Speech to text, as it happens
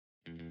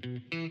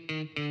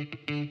The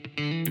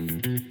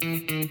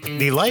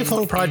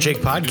Lifelong Project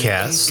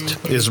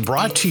Podcast is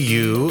brought to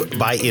you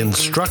by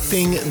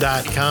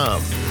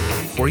Instructing.com,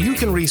 where you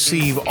can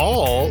receive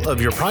all of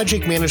your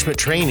project management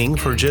training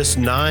for just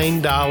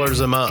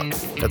 $9 a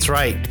month. That's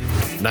right,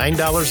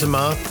 $9 a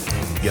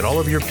month. Get all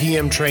of your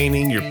PM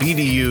training, your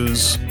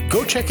PDUs.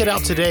 Go check it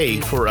out today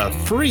for a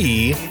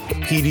free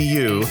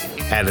PDU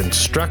at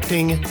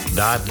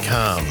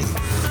Instructing.com.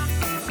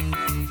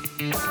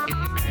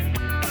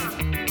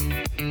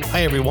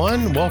 Hi,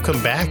 everyone.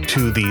 Welcome back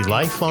to the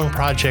Lifelong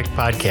Project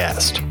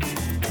Podcast.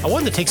 I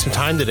wanted to take some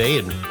time today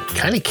and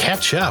kind of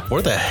catch up.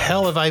 Where the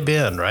hell have I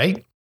been,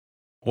 right?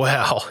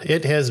 Well,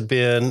 it has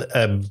been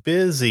a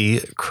busy,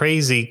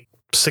 crazy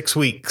 6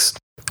 weeks.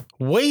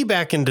 Way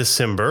back in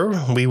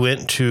December, we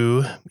went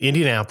to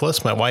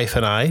Indianapolis, my wife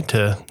and I,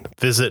 to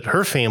visit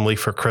her family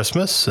for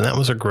Christmas, and that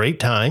was a great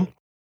time.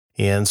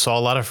 And saw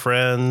a lot of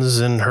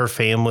friends and her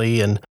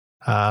family, and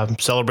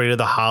celebrated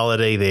the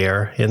holiday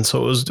there. And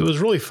so it was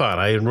really fun.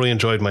 I really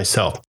enjoyed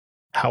myself.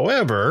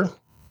 However,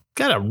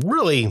 got a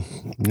really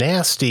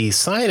nasty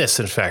sinus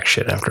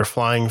infection after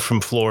flying from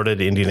Florida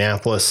to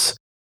Indianapolis.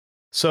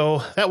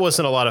 So that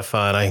wasn't a lot of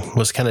fun. I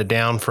was kind of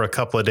down for a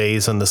couple of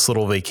days on this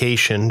little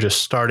vacation,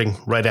 just starting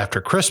right after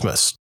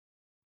Christmas.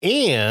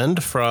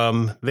 And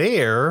from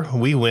there,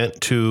 we went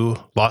to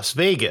Las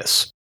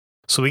Vegas.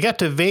 So we got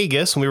to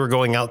Vegas, and we were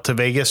going out to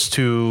Vegas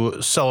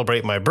to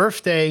celebrate my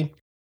birthday,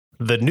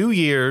 the New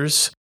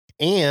Year's,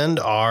 and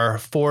our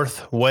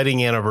 4th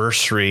wedding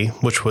anniversary,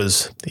 which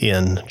was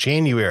in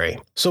January.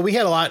 So we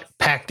had a lot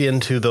packed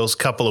into those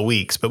couple of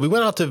weeks, but we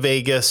went out to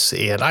Vegas,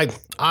 and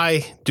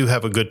I do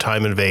have a good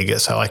time in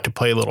Vegas. I like to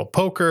play a little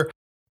poker,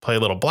 play a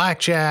little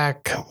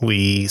blackjack.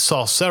 We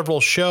saw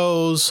several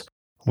shows.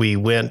 We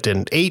went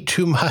and ate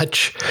too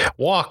much,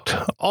 walked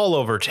all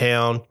over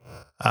town.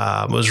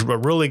 It was a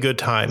really good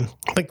time.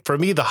 I think for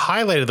me, the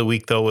highlight of the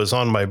week, though, was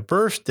on my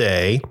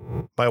birthday.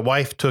 My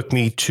wife took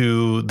me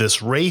to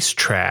this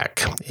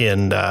racetrack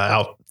in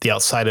the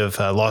outside of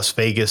Las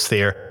Vegas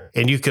there.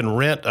 And you can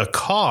rent a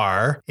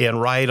car and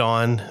ride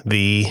on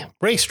the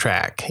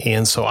racetrack.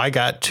 And so I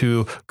got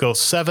to go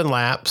 7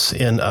 laps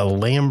in a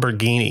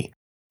Lamborghini.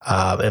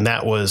 And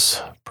that was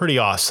pretty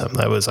awesome.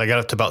 I got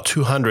up to about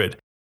 200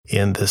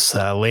 in this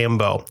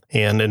Lambo.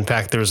 And in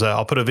fact,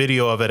 I'll put a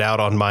video of it out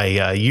on my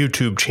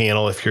YouTube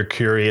channel if you're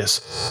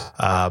curious.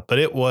 But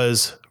it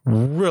was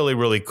really,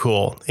 really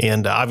cool.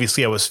 And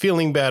obviously I was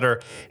feeling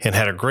better and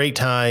had a great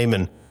time.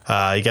 And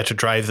you got to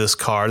drive this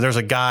car. There's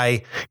a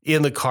guy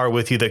in the car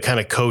with you that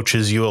kind of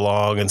coaches you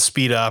along and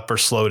speed up or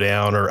slow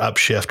down or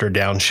upshift or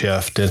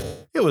downshift. And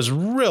it was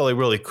really,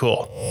 really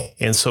cool.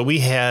 And so we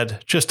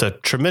had just a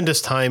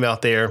tremendous time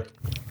out there.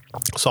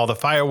 Saw the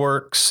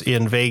fireworks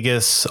in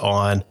Vegas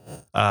on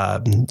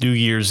New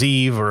Year's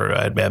Eve or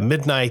at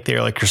midnight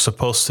there like you're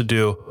supposed to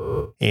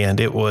do. And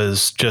it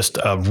was just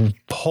a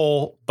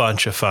whole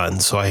bunch of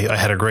fun. So I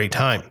had a great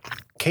time.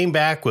 Came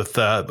back with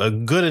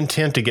a good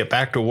intent to get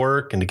back to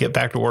work and to get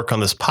back to work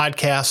on this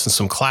podcast and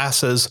some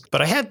classes.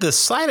 But I had this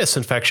sinus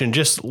infection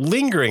just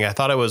lingering. I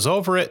thought I was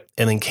over it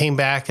and then came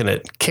back and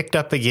it kicked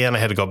up again. I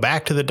had to go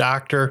back to the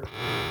doctor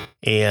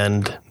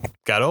and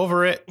got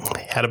over it.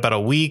 Had about a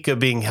week of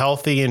being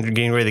healthy and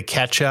getting ready to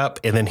catch up.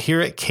 And then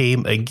here it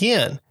came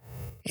again.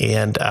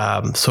 And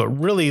so it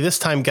really this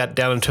time got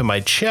down into my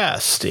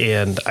chest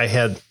and I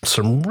had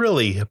some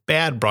really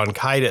bad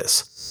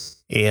bronchitis.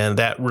 And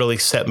that really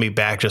set me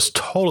back, just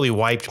totally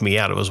wiped me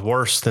out. It was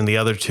worse than the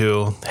other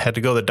two. Had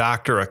to go to the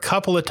doctor a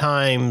couple of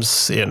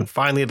times. And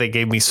finally, they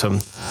gave me some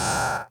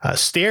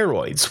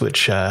steroids,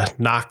 which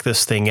knocked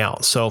this thing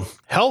out. So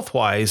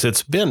health-wise,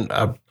 it's been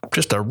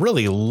just a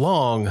really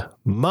long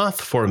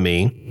month for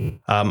me.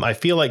 I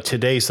feel like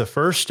today's the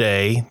first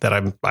day that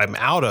I'm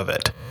out of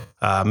it.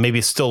 Maybe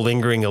it's still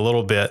lingering a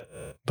little bit,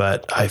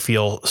 but I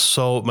feel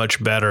so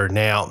much better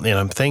now. And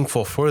I'm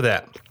thankful for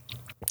that.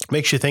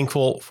 Makes you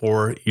thankful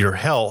for your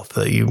health.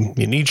 You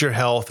need your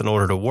health in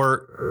order to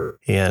work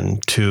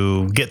and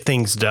to get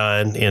things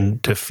done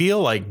and to feel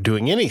like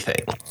doing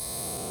anything.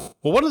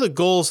 Well, one of the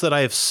goals that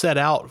I have set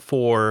out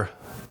for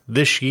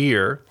this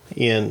year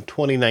in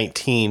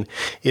 2019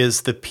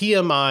 is the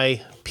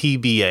PMI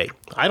PBA.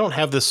 I don't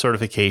have this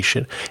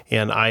certification,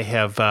 and I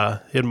have,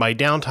 in my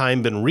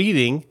downtime, been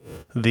reading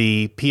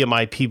the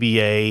PMI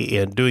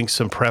PBA and doing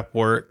some prep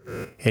work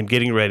and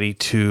getting ready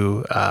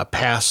to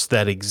pass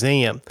that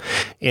exam.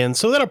 And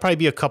so that'll probably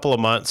be a couple of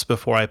months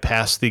before I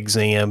pass the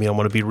exam. I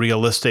want to be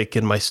realistic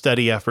in my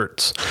study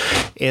efforts.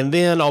 And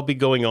then I'll be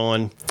going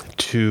on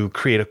to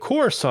create a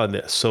course on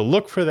this. So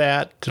look for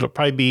that. It'll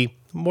probably be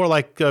more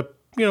like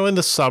in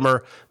the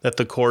summer that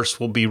the course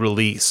will be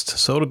released.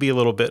 So it'll be a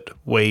little bit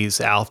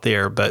ways out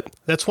there, but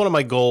that's one of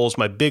my goals,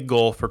 my big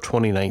goal for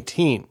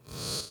 2019.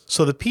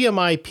 So the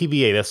PMI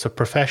PBA, that's a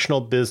professional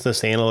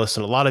business analyst,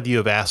 and a lot of you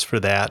have asked for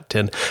that.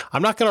 And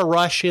I'm not going to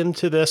rush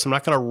into this. I'm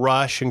not going to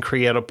rush and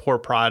create a poor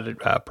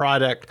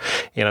product,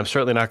 and I'm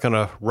certainly not going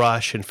to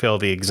rush and fail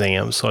the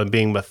exam. So I'm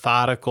being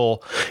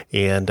methodical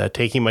and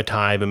taking my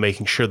time and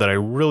making sure that I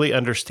really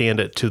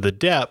understand it to the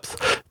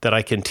depth that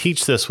I can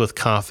teach this with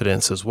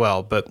confidence as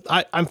well. But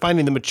I'm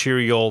finding the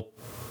material,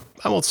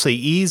 I won't say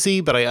easy,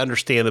 but I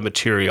understand the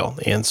material.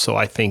 And so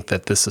I think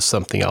that this is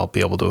something I'll be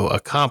able to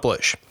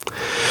accomplish.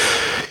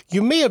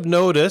 You may have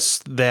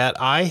noticed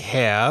that I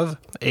have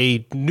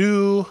a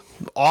new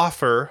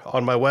offer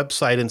on my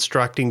website,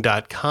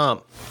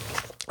 instructing.com.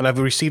 And I've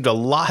received a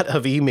lot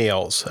of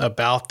emails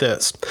about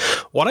this.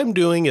 What I'm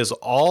doing is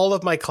all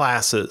of my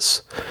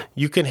classes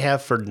you can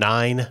have for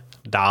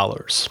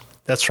 $9.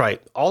 That's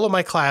right. All of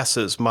my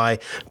classes, my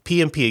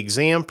PMP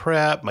exam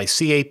prep, my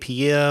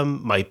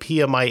CAPM, my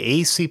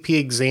PMI ACP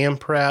exam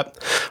prep.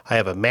 I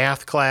have a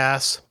math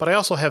class, but I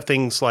also have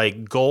things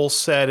like goal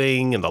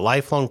setting and the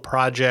lifelong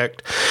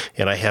project.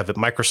 And I have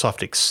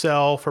Microsoft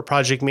Excel for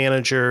project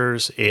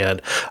managers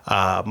and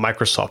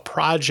Microsoft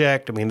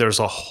Project. I mean, there's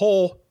a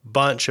whole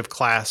bunch of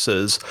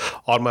classes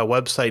on my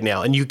website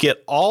now, and you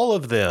get all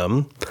of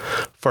them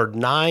for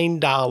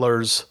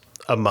 $9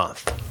 a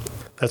month.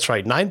 That's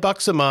right,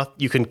 $9 a month.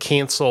 You can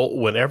cancel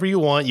whenever you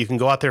want. You can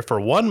go out there for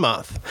 1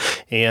 month,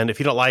 and if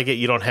you don't like it,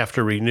 you don't have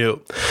to renew.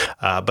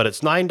 But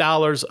it's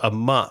 $9 a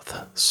month,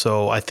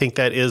 so I think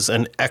that is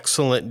an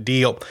excellent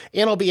deal.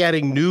 And I'll be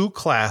adding new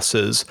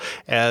classes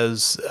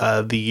as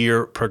the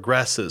year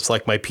progresses.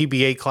 Like my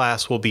PBA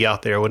class will be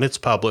out there when it's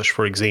published,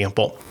 for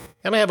example.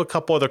 And I have a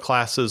couple other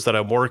classes that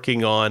I'm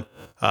working on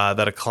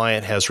that a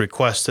client has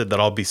requested that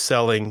I'll be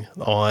selling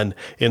on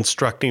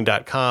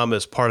instructing.com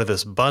as part of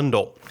this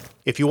bundle.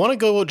 If you want to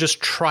go just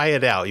try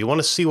it out, you want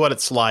to see what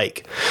it's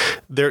like,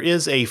 there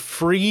is a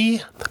free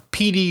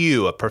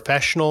PDU, a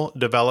professional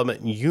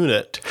development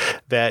unit,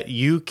 that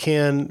you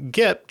can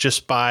get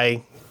just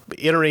by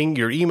entering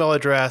your email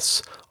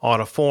address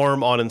on a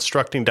form on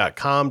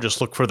instructing.com.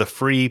 Just look for the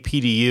free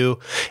PDU.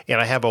 And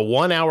I have a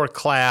 1-hour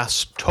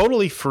class,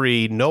 totally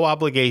free, no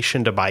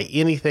obligation to buy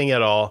anything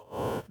at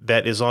all,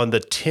 that is on the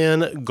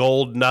 10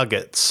 gold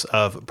nuggets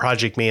of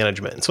project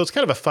management. So it's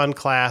kind of a fun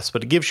class,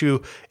 but it gives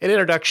you an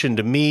introduction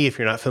to me if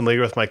you're not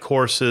familiar with my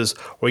courses,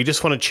 or you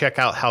just want to check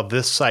out how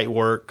this site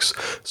works.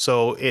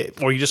 Or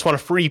you just want a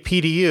free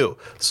PDU.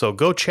 So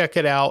go check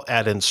it out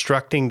at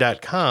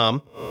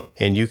instructing.com,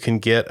 and you can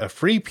get a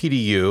free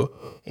PDU.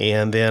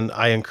 And then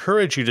I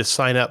encourage you to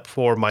sign up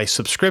for my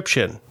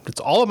subscription. It's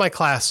all of my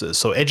classes.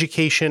 So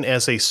education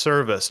as a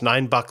service,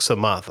 $9 a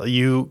month.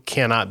 You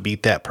cannot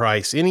beat that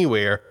price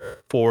anywhere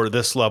for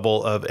this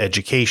level of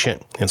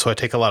education. And so I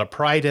take a lot of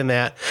pride in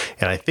that,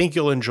 and I think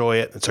you'll enjoy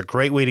it. It's a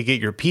great way to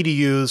get your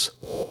PDUs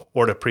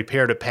or to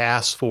prepare to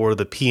pass for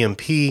the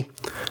PMP,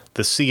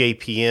 the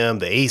CAPM,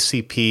 the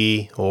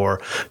ACP, or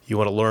you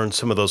want to learn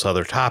some of those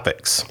other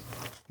topics.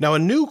 Now, a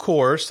new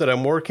course that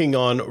I'm working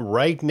on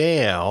right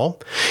now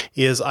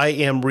is I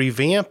am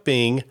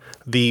revamping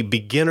the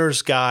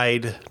Beginner's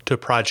Guide to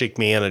Project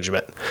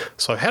Management.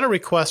 So I had a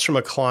request from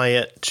a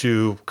client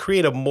to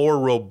create a more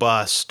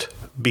robust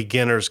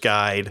Beginner's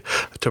Guide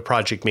to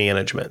Project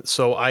Management.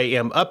 So I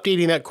am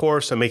updating that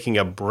course. I'm making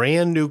a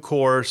brand new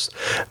course,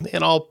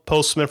 and I'll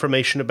post some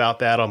information about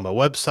that on my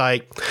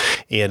website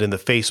and in the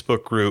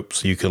Facebook group,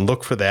 so you can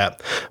look for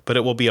that. But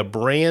it will be a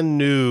brand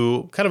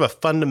new, kind of a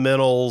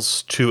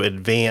fundamentals to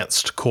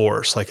advanced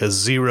course, like a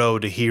 0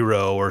 to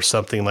hero or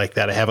something like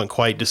that. I haven't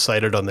quite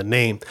decided on the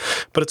name,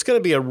 but it's going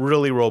to be a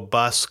really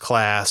robust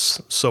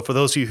class. So for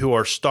those of you who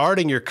are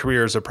starting your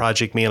career as a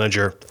project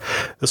manager,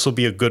 this will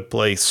be a good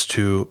place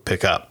to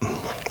pick up.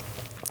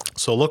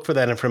 So look for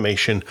that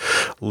information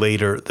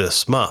later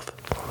this month.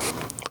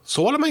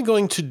 So what am I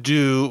going to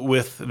do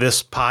with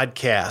this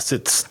podcast?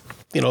 It's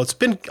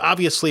been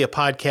obviously a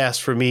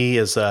podcast for me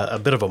as a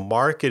bit of a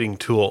marketing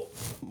tool.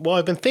 Well,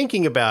 I've been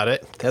thinking about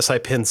it as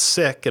I've been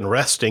sick and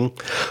resting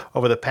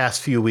over the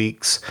past few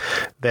weeks,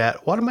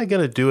 that what am I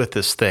going to do with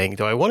this thing?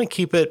 Do I want to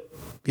keep it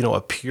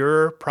a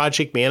pure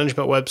project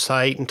management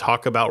website and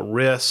talk about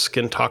risk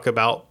and talk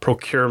about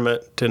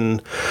procurement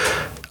and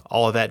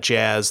all of that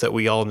jazz that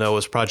we all know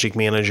as project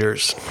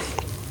managers?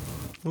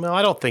 No,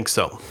 I don't think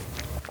so.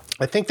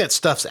 I think that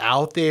stuff's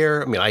out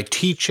there. I mean, I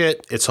teach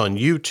it. It's on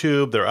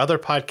YouTube. There are other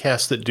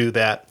podcasts that do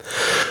that.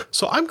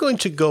 So I'm going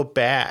to go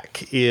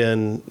back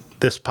in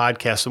this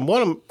podcast, and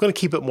I'm going to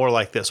keep it more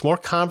like this, more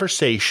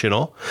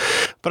conversational,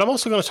 but I'm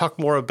also going to talk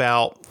more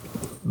about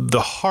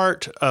the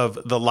heart of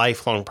the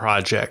lifelong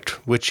project,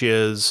 which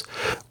is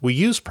we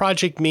use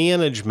project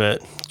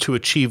management to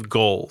achieve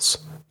goals.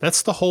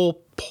 That's the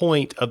whole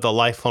point of the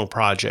lifelong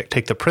project.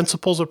 Take the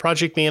principles of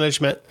project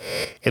management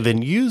and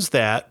then use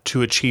that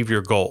to achieve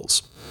your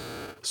goals.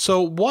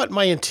 So what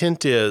my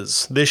intent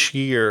is this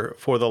year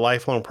for the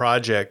Lifelong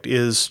Project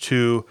is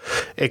to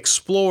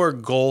explore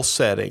goal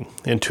setting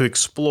and to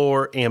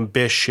explore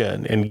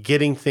ambition and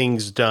getting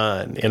things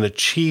done and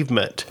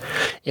achievement,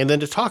 and then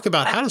to talk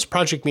about how does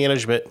project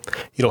management,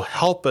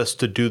 help us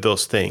to do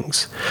those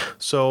things.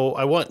 So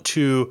I want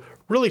to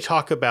really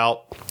talk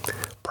about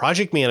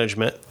project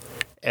management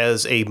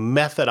as a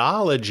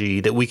methodology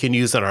that we can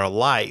use in our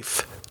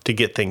life to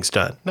get things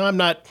done. Now, I'm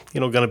not,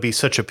 going to be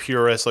such a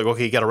purist, like,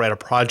 okay, you got to write a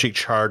project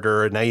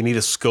charter, and now you need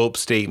a scope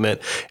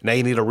statement, and now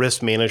you need a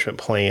risk management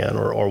plan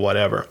or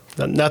whatever.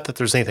 Not that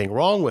there's anything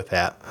wrong with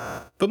that,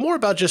 but more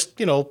about just,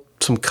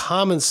 some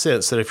common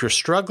sense that if you're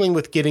struggling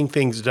with getting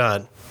things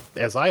done,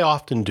 as I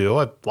often do,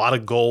 I have a lot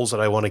of goals that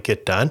I want to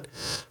get done.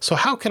 So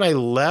how can I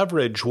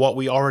leverage what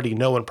we already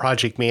know in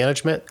project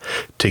management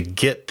to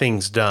get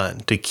things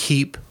done, to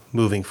keep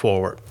moving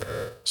forward?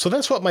 So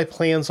that's what my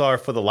plans are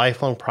for the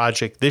Lifelong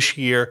Project this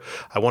year.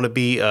 I want to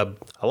be a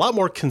lot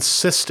more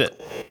consistent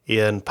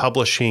in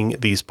publishing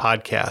these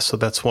podcasts. So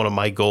that's one of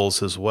my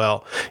goals as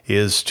well,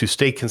 is to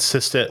stay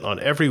consistent on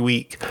every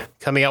week,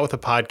 coming out with a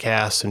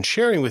podcast and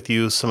sharing with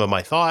you some of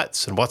my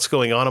thoughts and what's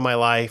going on in my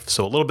life.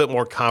 So a little bit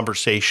more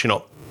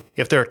conversational.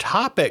 If there are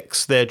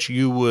topics that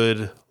you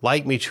would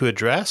like me to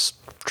address,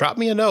 drop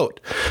me a note,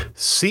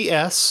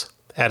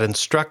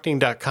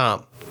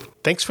 cs@instructing.com.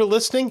 Thanks for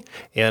listening,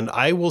 and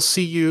I will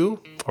see you,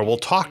 or we'll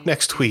talk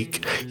next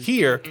week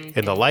here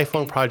in the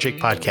Lifelong Project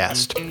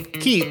Podcast.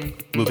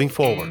 Keep moving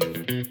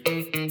forward.